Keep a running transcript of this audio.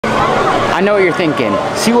I know what you're thinking.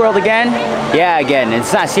 SeaWorld again? Yeah, again.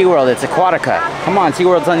 It's not SeaWorld, it's AQUATICA. Come on,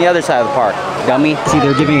 SeaWorld's on the other side of the park, dummy. See,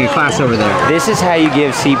 they're giving a class over there. This is how you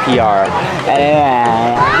give CPR.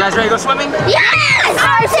 You guys ready to go swimming? Yes!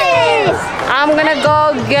 Arcees! I'm gonna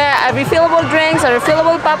go get a refillable drinks, a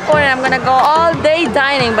refillable popcorn, and I'm gonna go all day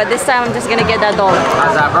dining, but this time I'm just gonna get that adult.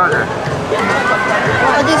 How's that burger?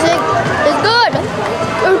 What do you think? It's good!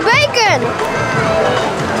 It's bacon!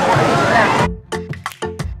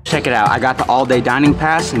 Check it out, I got the all-day dining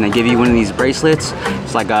pass and they give you one of these bracelets.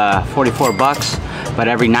 It's like 44 bucks, but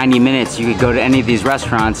every 90 minutes you could go to any of these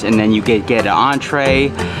restaurants and then you could get an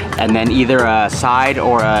entree and then either a side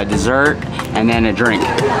or a dessert and then a drink.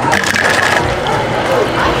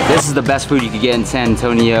 This is the best food you could get in San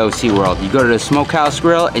Antonio SeaWorld. You go to the Smokehouse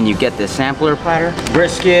Grill and you get the sampler platter,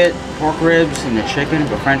 brisket, pork ribs, and the chicken,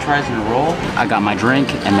 but french fries and a roll. I got my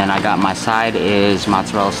drink, and then I got my side is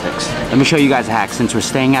mozzarella sticks. Let me show you guys a hack. Since we're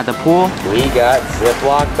staying at the pool, we got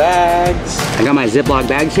Ziploc bags. I got my Ziploc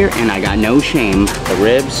bags here, and I got no shame. The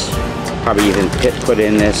ribs, probably even put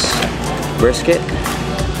in this brisket.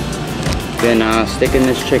 Then stick in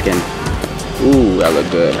this chicken. Ooh, that look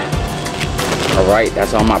good. All right,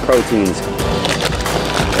 that's all my proteins.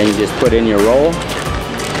 Then you just put in your roll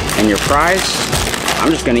and your fries. I'm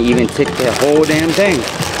just gonna even take the whole damn thing.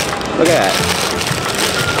 Look at that.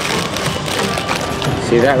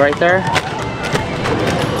 See that right there?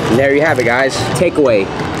 And there you have it, guys. Takeaway.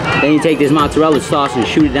 Then you take this mozzarella sauce and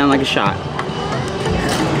shoot it down like a shot.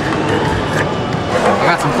 I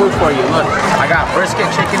got some food for you, look. I got brisket,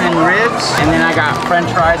 chicken, and ribs, and then I got french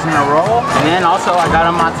fries and a roll, and then also I got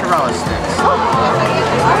a mozzarella sticks.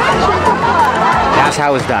 That's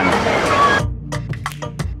how it's done.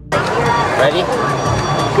 Ready?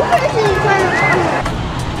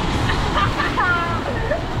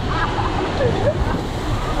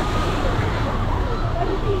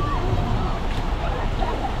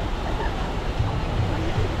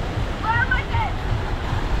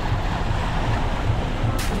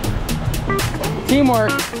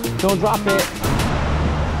 Teamwork, don't drop it.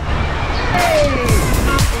 Hey!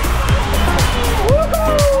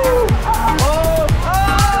 Woohoo! Oh,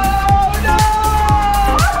 oh no!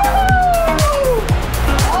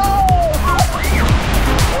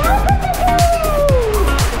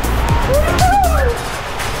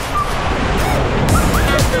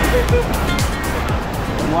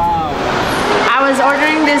 Wow. I was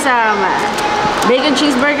ordering this bacon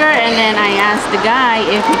cheeseburger, and then I asked the guy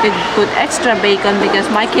if he could put extra bacon because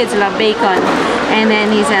my kids love bacon, and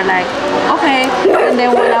then he said like, okay. And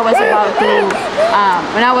then when I was about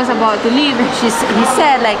to leave, he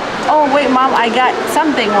said like, oh wait mom, I got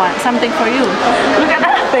something for you. Look at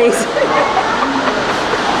that face.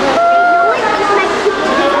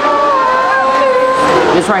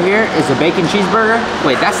 This right here is a bacon cheeseburger.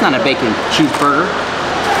 Wait, that's not a bacon cheeseburger.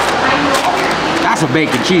 That's a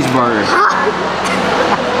bacon cheeseburger.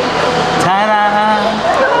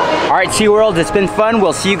 Ta-da! All right, SeaWorld, it's been fun.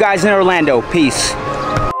 We'll see you guys in Orlando. Peace.